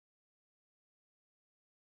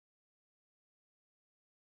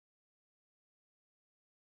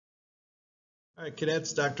All right,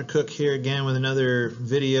 cadets, Dr. Cook here again with another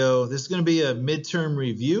video. This is going to be a midterm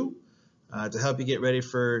review to help you get ready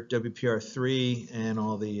for WPR3 and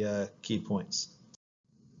all the key points.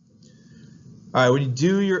 All right, when you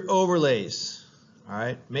do your overlays, all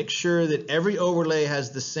right, make sure that every overlay has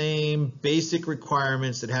the same basic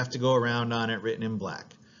requirements that have to go around on it written in black.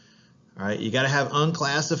 All right, you got to have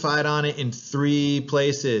unclassified on it in 3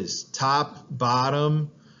 places: top, bottom,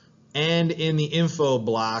 and in the info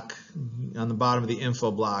block, on the bottom of the info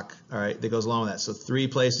block, all right, that goes along with that. So 3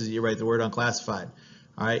 places that you write the word unclassified.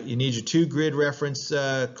 All right, you need your 2 grid reference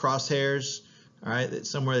crosshairs, all right,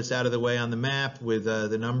 somewhere that's out of the way on the map with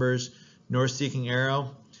the numbers, north-seeking arrow.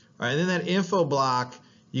 All right, and then that info block,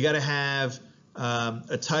 you got to have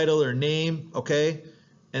a title or name, okay,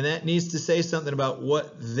 and that needs to say something about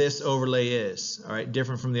what this overlay is, all right,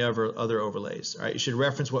 different from the other overlays. All right, you should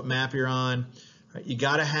reference what map you're on. Right, you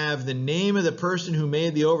got to have the name of the person who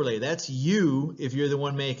made the overlay. That's you if you're the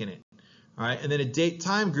one making it. All right, and then a date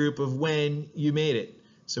time group of when you made it,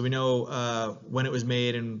 so we know when it was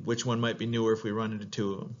made and which one might be newer if we run into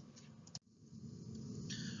 2 of them.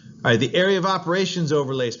 All right, the area of operations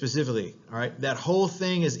overlay specifically. All right, that whole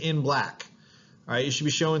thing is in black. All right, you should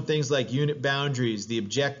be showing things like unit boundaries, the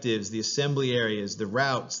objectives, the assembly areas, the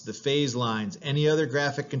routes, the phase lines, any other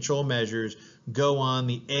graphic control measures go on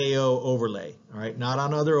the AO overlay. All right, not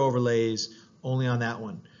on other overlays, only on that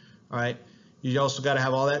one. All right, you also got to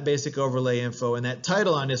have all that basic overlay info, and that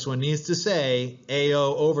title on this one needs to say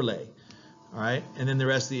AO overlay. All right, and then the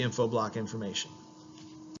rest of the info block information.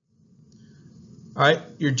 All right,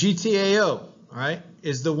 your GTAO, all right,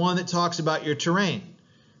 is the one that talks about your terrain.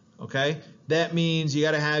 Okay, that means you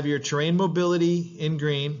got to have your terrain mobility in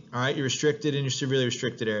green, all right, your restricted and your severely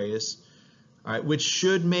restricted areas, all right, which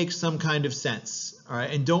should make some kind of sense, all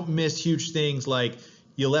right, and don't miss huge things like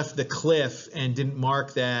you left the cliff and didn't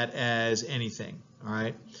mark that as anything, all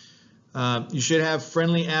right. You should have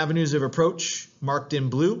friendly avenues of approach marked in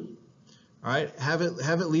blue, all right, have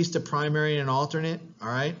at least a primary and an alternate, all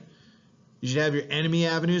right. You should have your enemy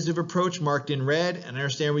avenues of approach marked in red, and I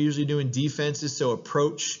understand we're usually doing defenses, so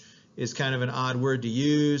approach is kind of an odd word to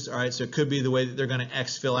use. All right, so it could be the way that they're going to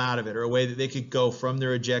exfil out of it, or a way that they could go from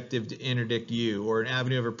their objective to interdict you, or an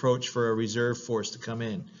avenue of approach for a reserve force to come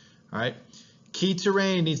in. All right, key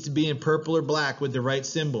terrain needs to be in purple or black with the right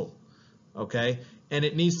symbol, okay, and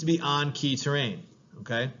it needs to be on key terrain,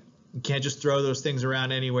 okay. You can't just throw those things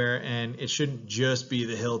around anywhere, and it shouldn't just be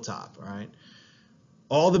the hilltop. All right,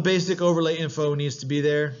 all the basic overlay info needs to be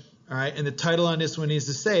there. All right, and the title on this one needs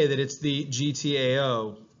to say that it's the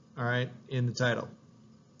GTAO, all right, in the title.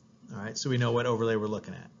 All right, so we know what overlay we're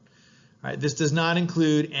looking at. All right, this does not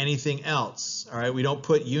include anything else. All right, we don't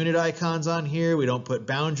put unit icons on here. We don't put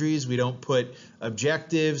boundaries. We don't put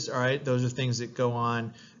objectives. All right, those are things that go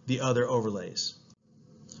on the other overlays.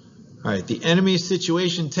 All right, the enemy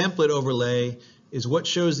situation template overlay is what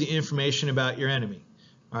shows the information about your enemy.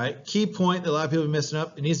 All right, key point that a lot of people are messing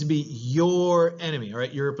up, it needs to be your enemy. All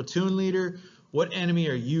right, you're a platoon leader. What enemy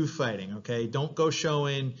are you fighting? Okay, don't go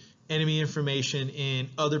showing enemy information in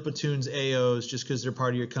other platoons' AOs just because they're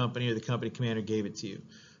part of your company or the company commander gave it to you.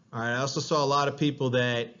 All right, I also saw a lot of people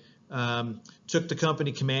that took the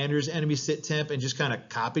company commander's enemy sit temp and just kind of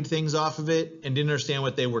copied things off of it and didn't understand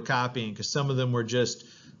what they were copying, because some of them were just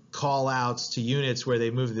call outs to units where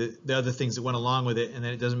they moved the other things that went along with it, and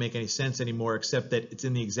then it doesn't make any sense anymore except that it's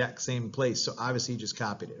in the exact same place. So obviously you just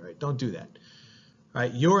copied it, right? Don't do that. All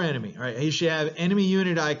right, your enemy. All right, you should have enemy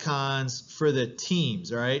unit icons for the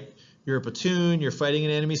teams. All right, you're a platoon, you're fighting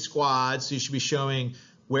an enemy squad, so you should be showing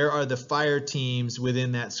where are the fire teams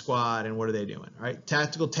within that squad and what are they doing. All right,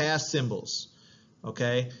 tactical task symbols.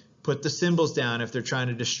 Okay, put the symbols down if they're trying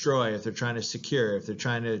to destroy, if they're trying to secure, if they're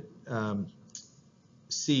trying to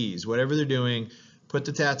seize, whatever they're doing. Put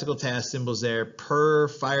the tactical task symbols there per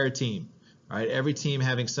fire team. All right, every team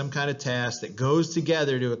having some kind of task that goes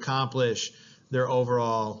together to accomplish their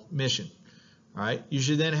overall mission. All right, you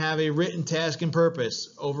should then have a written task and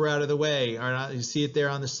purpose over out of the way. All right, you see it there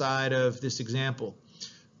on the side of this example.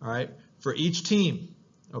 All right, for each team.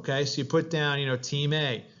 Okay, so you put down, you know, team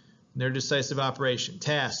A, their decisive operation,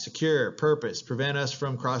 task, secure, purpose, prevent us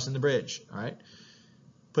from crossing the bridge. All right,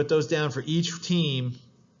 put those down for each team,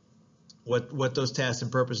 what those tasks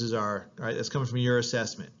and purposes are. All right, that's coming from your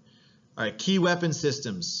assessment. All right, key weapon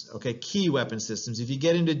systems. Okay, key weapon systems. If you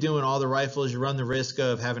get into doing all the rifles, you run the risk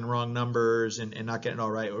of having wrong numbers and not getting it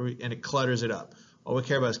all right, and it clutters it up. All we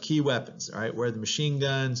care about is key weapons. All right, where are the machine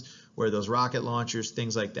guns, where are those rocket launchers,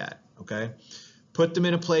 things like that. Okay, put them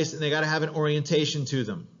in a place, and they got to have an orientation to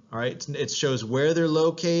them. All right, it shows where they're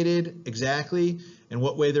located exactly and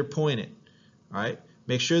what way they're pointed. All right,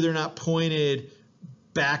 Make sure they're not pointed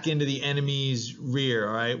back into the enemy's rear,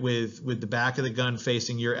 all right, with the back of the gun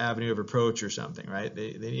facing your avenue of approach or something, right?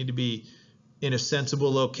 They need to be in a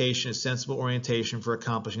sensible location, a sensible orientation for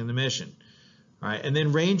accomplishing the mission. All right, and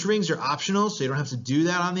then range rings are optional, so you don't have to do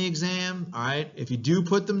that on the exam. All right, if you do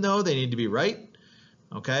put them though, they need to be right.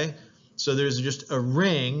 Okay, so there's just a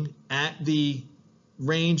ring at the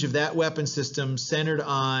range of that weapon system centered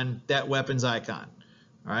on that weapon's icon.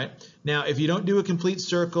 All right, now if you don't do a complete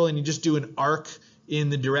circle and you just do an arc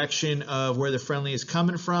in the direction of where the friendly is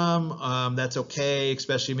coming from, that's okay,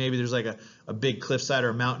 especially maybe there's like a big cliffside or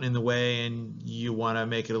a mountain in the way and you want to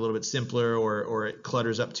make it a little bit simpler, or it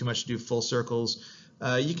clutters up too much to do full circles.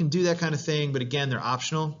 You can do that kind of thing, but again, they're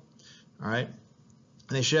optional. All right,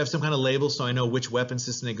 and they should have some kind of label so I know which weapon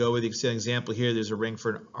system they go with. You can see an example here. There's a ring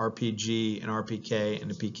for an RPG, an RPK,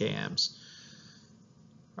 and the PKMs.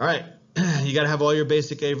 All right. You got to have all your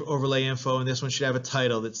basic overlay info, and this one should have a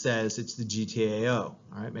title that says it's the GTAO. All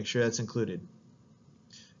right, make sure that's included.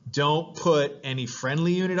 Don't put any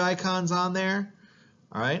friendly unit icons on there.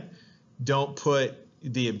 All right, don't put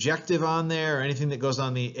the objective on there or anything that goes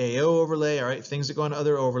on the AO overlay. All right, things that go on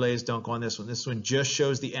other overlays don't go on this one. This one just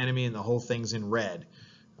shows the enemy and the whole thing's in red.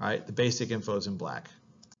 All right, the basic info is in black.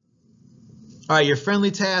 All right, your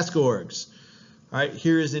friendly task orgs. All right,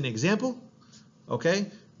 here is an example.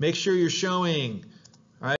 Okay. Make sure you're showing,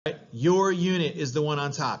 all right, your unit is the one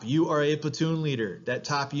on top. You are a platoon leader. That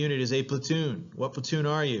top unit is a platoon. What platoon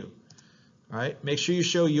are you? All right, make sure you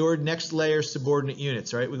show your next layer subordinate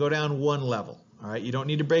units. All right, we go down one level. All right, you don't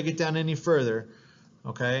need to break it down any further.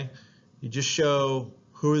 Okay, you just show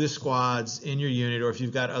who are the squads in your unit, or if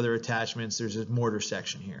you've got other attachments, there's a mortar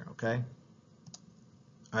section here. Okay.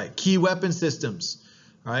 All right, key weapon systems.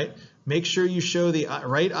 All right, make sure you show the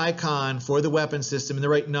right icon for the weapon system and the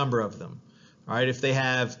right number of them. All right, if they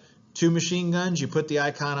have 2 machine guns, you put the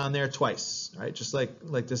icon on there twice. All right, just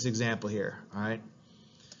like this example here. All right,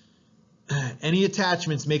 any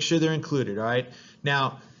attachments, make sure they're included. All right,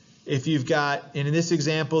 now if you've got, and in this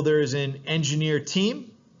example, there's an engineer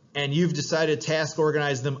team, and you've decided to task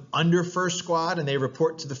organize them under first squad, and they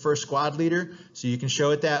report to the first squad leader, so you can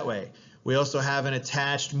show it that way. We also have an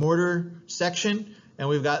attached mortar section, and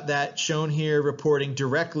we've got that shown here reporting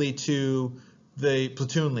directly to the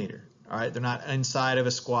platoon leader. All right, they're not inside of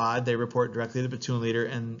a squad. They report directly to the platoon leader,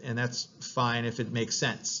 and that's fine if it makes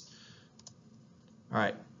sense. All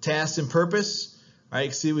right, tasks and purpose. All right, you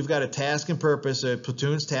can see we've got a task and purpose. A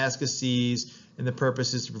platoon's task is seize, and the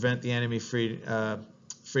purpose is to prevent the enemy freedom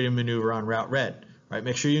maneuver on route red. All right,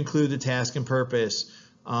 make sure you include the task and purpose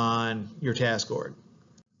on your task org.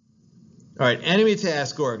 All right, enemy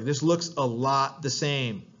task org. This looks a lot the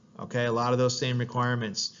same. Okay, a lot of those same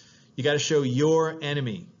requirements. You got to show your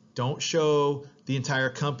enemy. Don't show the entire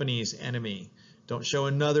company's enemy. Don't show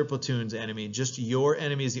another platoon's enemy. Just your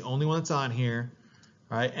enemy is the only one that's on here.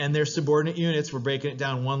 All right, and their subordinate units, we're breaking it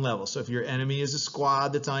down one level. So if your enemy is a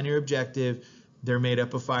squad that's on your objective, they're made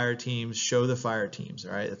up of fire teams. Show the fire teams.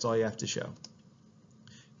 All right, that's all you have to show.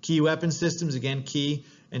 Key weapon systems, again, key,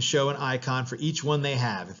 and show an icon for each one they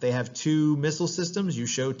have. If they have 2 missile systems, you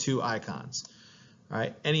show 2 icons. All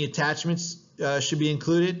right, any attachments should be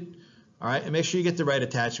included. All right, and make sure you get the right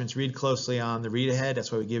attachments. Read closely on the read ahead.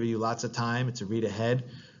 That's why we give you lots of time. It's a read ahead.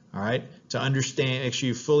 All right, to understand, make sure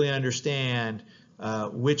you fully understand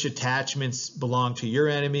which attachments belong to your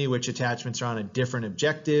enemy, which attachments are on a different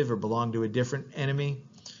objective or belong to a different enemy.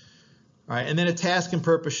 All right, and then a task and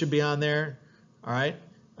purpose should be on there. All right.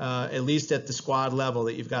 At least at the squad level,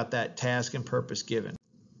 that you've got that task and purpose given.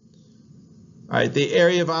 All right, the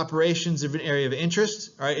area of operations of an area of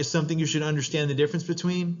interest, all right, is something you should understand the difference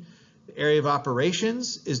between. The area of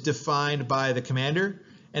operations is defined by the commander,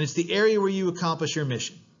 and it's the area where you accomplish your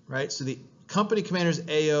mission, right? So the company commander's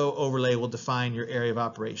AO overlay will define your area of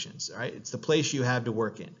operations, all right? It's the place you have to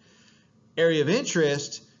work in. Area of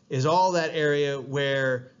interest is all that area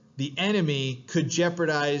where the enemy could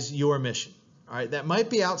jeopardize your mission. All right, that might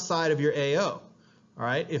be outside of your AO. All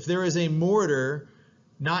right, if there is a mortar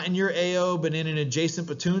not in your AO but in an adjacent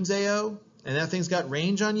platoon's AO, and that thing's got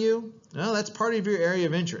range on you, well, that's part of your area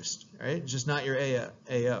of interest. Right, it's just not your AO.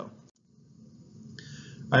 All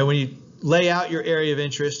right, when you lay out your area of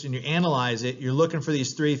interest and you analyze it, you're looking for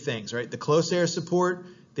these 3 things, right? The close air support,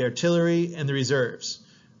 the artillery, and the reserves.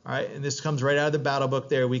 All right, and this comes right out of the battle book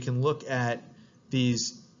there. We can look at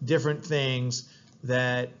these different things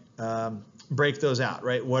that break those out,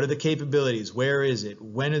 right? What are the capabilities? Where is it?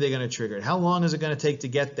 When are they going to trigger it? How long is it going to take to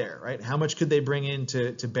get there, right? How much could they bring in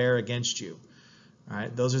to bear against you? All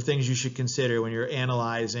right, those are things you should consider when you're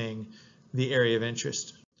analyzing the area of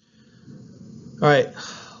interest. All right,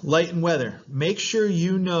 light and weather. Make sure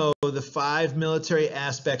you know the 5 military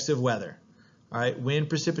aspects of weather. All right, wind,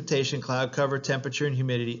 precipitation, cloud cover, temperature and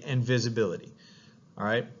humidity, and visibility. All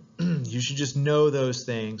right, you should just know those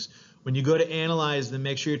things. When you go to analyze them,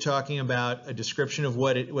 make sure you're talking about a description of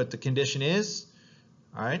what the condition is.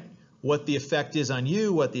 All right, what the effect is on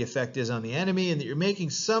you, what the effect is on the enemy, and that you're making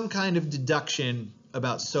some kind of deduction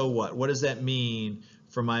about so what. What does that mean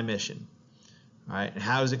for my mission? All right, and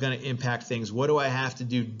how is it going to impact things? What do I have to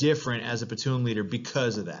do different as a platoon leader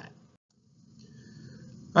because of that?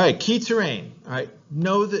 All right, key terrain. All right,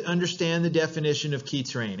 understand the definition of key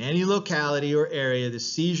terrain. Any locality or area, the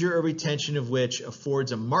seizure or retention of which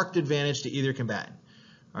affords a marked advantage to either combatant.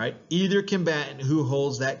 All right, either combatant who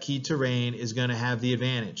holds that key terrain is going to have the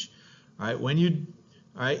advantage. All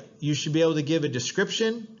right, you should be able to give a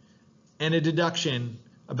description and a deduction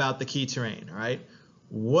about the key terrain. All right,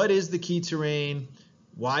 what is the key terrain?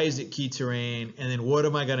 Why is it key terrain? And then what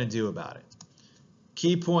am I going to do about it?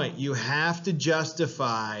 Key point, you have to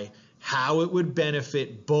justify how it would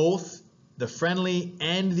benefit both the friendly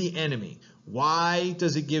and the enemy. Why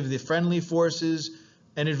does it give the friendly forces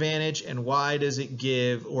an advantage, and why does it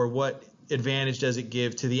give, or what advantage does it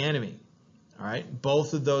give to the enemy? All right,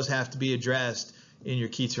 both of those have to be addressed in your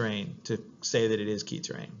key terrain to say that it is key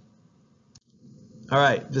terrain. All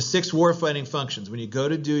right, the 6 warfighting functions. When you go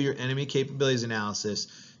to do your enemy capabilities analysis,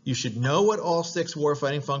 you should know what all 6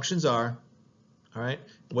 warfighting functions are. All right,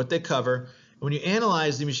 what they cover. And when you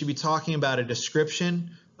analyze them, you should be talking about a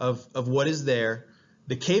description of what is there,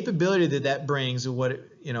 the capability that brings, and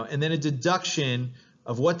and then a deduction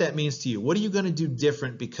of what that means to you. What are you going to do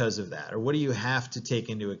different because of that, or what do you have to take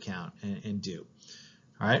into account and do?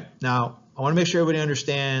 All right. Now, I want to make sure everybody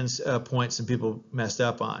understands a point some people messed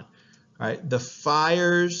up on. All right, the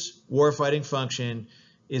fires warfighting function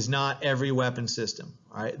is not every weapon system.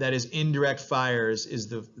 All right, that is indirect fires is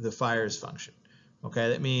the fires function. Okay,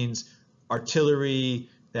 that means artillery,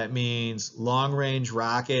 that means long-range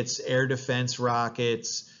rockets, air defense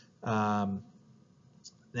rockets,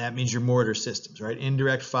 that means your mortar systems, right?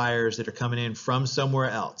 Indirect fires that are coming in from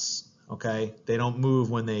somewhere else, okay? They don't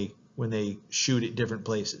move when they shoot at different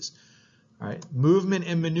places, all right? Movement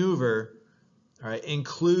and maneuver, all right,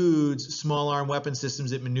 includes small arm weapon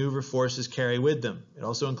systems that maneuver forces carry with them. It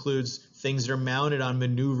also includes things that are mounted on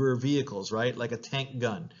maneuver vehicles, right? Like a tank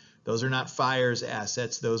gun. Those are not fires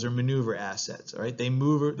assets, those are maneuver assets, all right?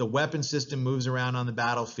 The weapon system moves around on the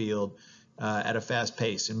battlefield at a fast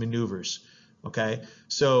pace and maneuvers, okay?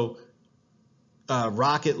 So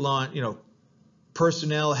rocket launch,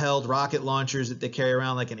 personnel held rocket launchers that they carry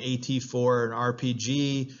around like an AT-4 or an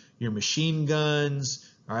RPG, your machine guns,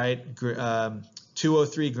 all right?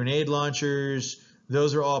 203 grenade launchers,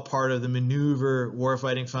 those are all part of the maneuver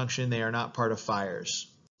warfighting function. They are not part of fires.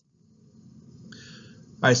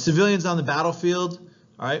 All right, civilians on the battlefield.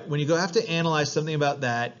 All right, when you have to analyze something about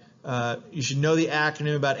that, you should know the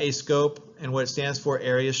acronym about ASCOPE and what it stands for: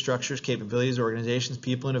 areas, structures, capabilities, organizations,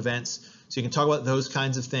 people, and events. So you can talk about those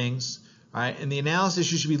kinds of things. All right, in the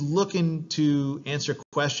analysis, you should be looking to answer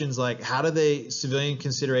questions like, how do the civilian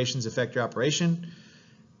considerations affect your operation?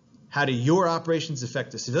 How do your operations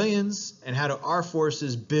affect the civilians? And how do our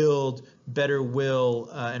forces build better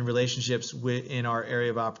will and relationships in our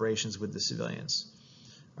area of operations with the civilians?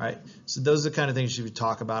 All right, so those are the kind of things you should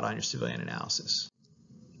talk about on your civilian analysis.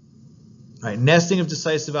 All right, nesting of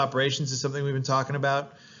decisive operations is something we've been talking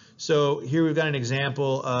about. So here we've got an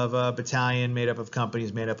example of a battalion made up of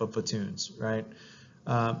companies, made up of platoons, right?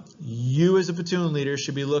 You as a platoon leader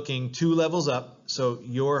should be looking 2 levels up. So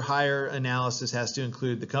your higher analysis has to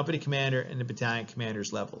include the company commander and the battalion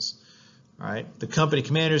commander's levels. All right, the company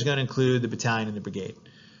commander is going to include the battalion and the brigade.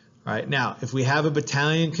 All right, now if we have a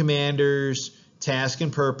battalion commander's task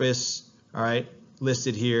and purpose, all right,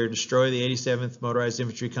 listed here: destroy the 87th Motorized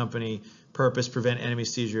Infantry Company, purpose, prevent enemy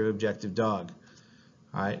seizure of objective dog.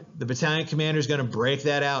 All right, the battalion commander is going to break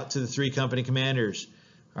that out to the 3 company commanders.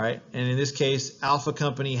 All right, and in this case, Alpha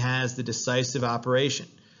Company has the decisive operation.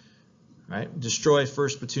 All right, destroy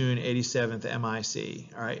 1st Platoon, 87th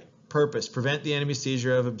MIC. All right, purpose, prevent the enemy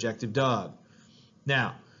seizure of objective dog.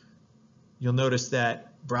 Now, you'll notice that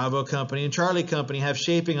Bravo Company and Charlie Company have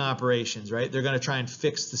shaping operations, right? They're going to try and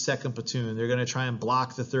fix the 2nd Platoon. They're going to try and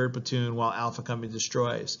block the 3rd Platoon while Alpha Company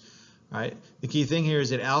destroys. All right, the key thing here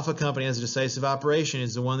is that Alpha Company as a decisive operation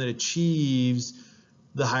is the one that achieves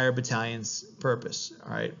the higher battalion's purpose,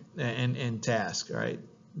 all right, and task, all right,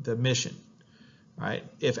 the mission. All right,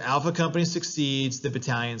 if Alpha Company succeeds, the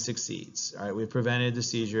battalion succeeds. All right, we've prevented the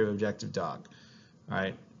seizure of objective dog. All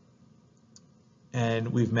right, and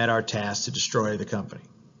we've met our task to destroy the company.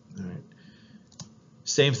 All right.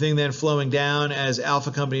 Same thing then flowing down as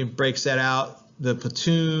Alpha Company breaks that out. The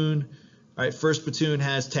platoon, all right, first platoon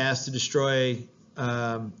has tasks to destroy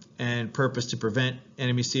and purpose to prevent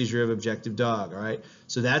enemy seizure of objective dog. All right,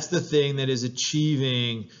 so that's the thing that is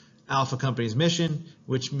achieving Alpha Company's mission,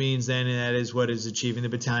 which means then that is what is achieving the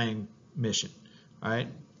battalion mission. All right,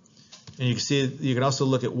 and you can see, you can also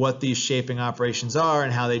look at what these shaping operations are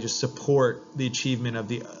and how they just support the achievement of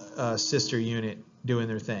the sister unit doing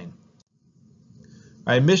their thing.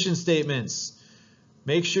 All right, mission statements.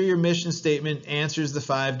 Make sure your mission statement answers the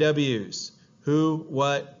 5 W's. Who,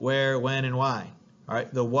 what, where, when, and why. All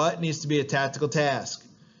right, the what needs to be a tactical task.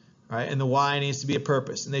 All right, and the why needs to be a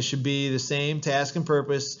purpose. And they should be the same task and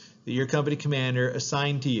purpose that your company commander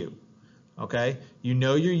assigned to you. Okay, you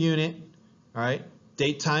know your unit. All right,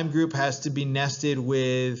 date time group has to be nested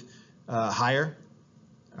with higher.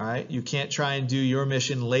 All right, you can't try and do your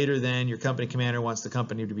mission later than your company commander wants the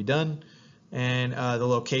company to be done. And the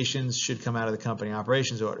locations should come out of the company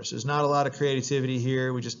operations order. So there's not a lot of creativity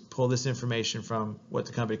here. We just pull this information from what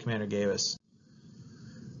the company commander gave us.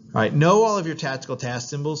 All right, know all of your tactical task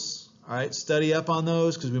symbols. All right, study up on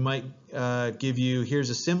those because we might give you, here's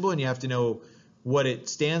a symbol and you have to know what it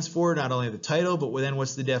stands for, not only the title, but then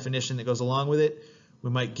what's the definition that goes along with it. We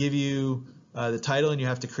might give you the title and you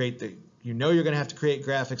have to create you're going to have to create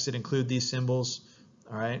graphics that include these symbols.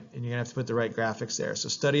 All right, and you're going to have to put the right graphics there. So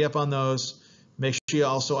study up on those. Make sure you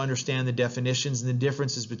also understand the definitions and the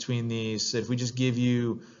differences between these. So if we just give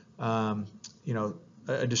you, you know,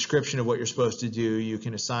 a description of what you're supposed to do, you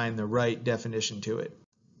can assign the right definition to it.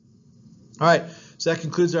 All right, so that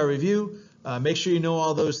concludes our review. Make sure you know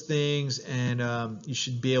all those things, and you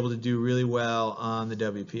should be able to do really well on the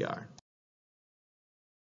WPR.